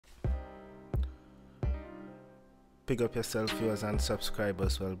Pick up yourself, viewers and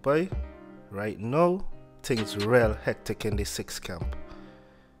subscribers. Well, boy, right now, things real hectic in the Sixx camp.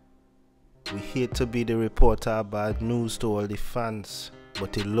 We hate to be the reporter of bad news to all the fans,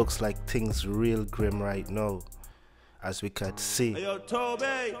 but it looks like things real grim right now. As we can see, Kman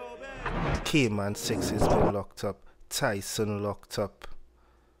Sixx has been locked up, Tyson locked up.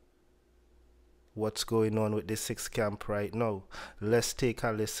 What's going on with the Sixx camp right now? Let's take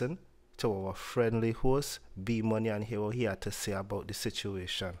a listen to our friendly host, B Money, and hear what he had to say about the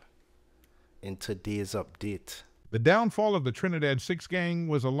situation in today's update. The downfall of the Trinidad Sixx gang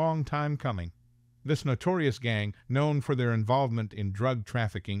was a long time coming. This notorious gang, known for their involvement in drug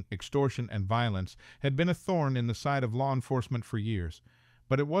trafficking, extortion, and violence, had been a thorn in the side of law enforcement for years.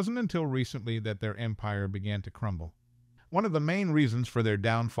 But it wasn't until recently that their empire began to crumble. One of the main reasons for their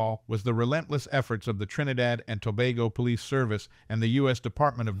downfall was the relentless efforts of the Trinidad and Tobago Police Service and the U.S.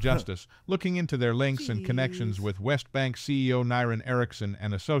 Department of Justice, looking into their links and connections with West Bank CEO Nyron Erickson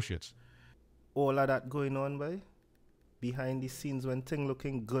and associates. All of that going on, boy? Behind the scenes, when things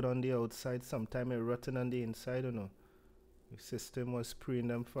looking good on the outside, sometimes it rotten on the inside, you know. The system was preying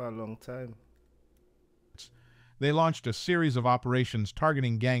them for a long time. They launched a series of operations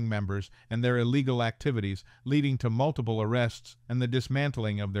targeting gang members and their illegal activities, leading to multiple arrests and the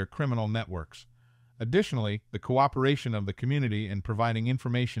dismantling of their criminal networks. Additionally, the cooperation of the community in providing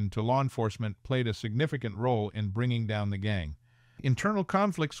information to law enforcement played a significant role in bringing down the gang. Internal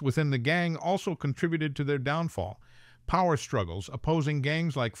conflicts within the gang also contributed to their downfall. Power struggles opposing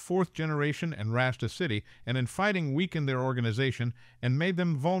gangs like Fourth Generation and Rasta City and infighting weakened their organization and made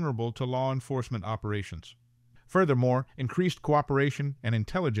them vulnerable to law enforcement operations. Furthermore, increased cooperation and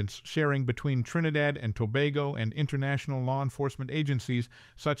intelligence sharing between Trinidad and Tobago and international law enforcement agencies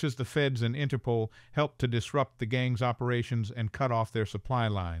such as the Feds and Interpol helped to disrupt the gang's operations and cut off their supply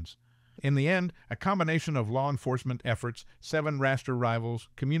lines. In the end, a combination of law enforcement efforts, 7 Rasta rivals,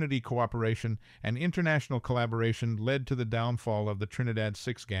 community cooperation, and international collaboration led to the downfall of the Trinidad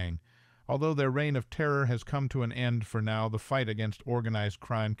Sixx gang. Although their reign of terror has come to an end for now, the fight against organized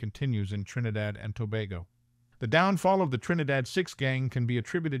crime continues in Trinidad and Tobago. The downfall of the Trinidad Sixx gang can be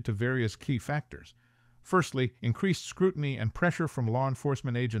attributed to various key factors. Firstly, increased scrutiny and pressure from law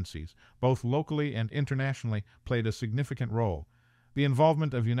enforcement agencies, both locally and internationally, played a significant role. The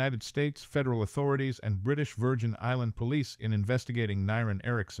involvement of United States, federal authorities, and British Virgin Island police in investigating Nyron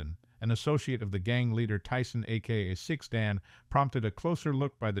Erickson, an associate of the gang leader Tyson aka Sixx Dan, prompted a closer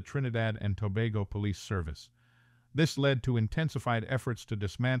look by the Trinidad and Tobago Police Service. This led to intensified efforts to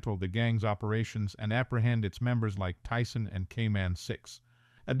dismantle the gang's operations and apprehend its members like Tyson and Kman Sixx.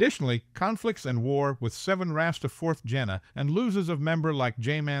 Additionally, conflicts and war with 7 Rasta 4th Gena and losers of member like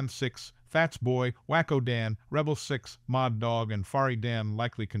J-Man Sixx, Fats Boy, Wacko Dan, Rebel Sixx, Mod Dog, and Fari Dan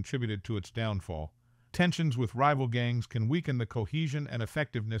likely contributed to its downfall. Tensions with rival gangs can weaken the cohesion and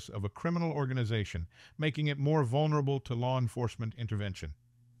effectiveness of a criminal organization, making it more vulnerable to law enforcement intervention.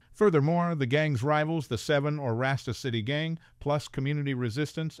 Furthermore, the gang's rivals, the 7 or Rasta City gang, plus community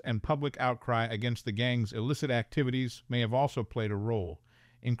resistance and public outcry against the gang's illicit activities may have also played a role.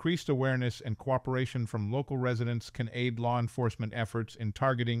 Increased awareness and cooperation from local residents can aid law enforcement efforts in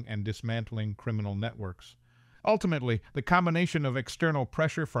targeting and dismantling criminal networks. Ultimately, the combination of external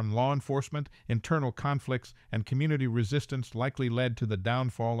pressure from law enforcement, internal conflicts, and community resistance likely led to the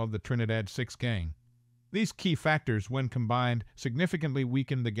downfall of the Trinidad Sixx gang. These key factors, when combined, significantly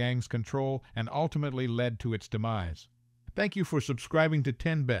weakened the gang's control and ultimately led to its demise. Thank you for subscribing to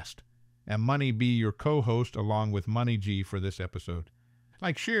 10 Best, and Money be your co-host along with Money G for this episode.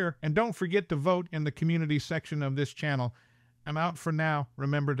 Like, share, and don't forget to vote in the community section of this channel. I'm out for now.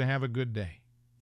 Remember to have a good day.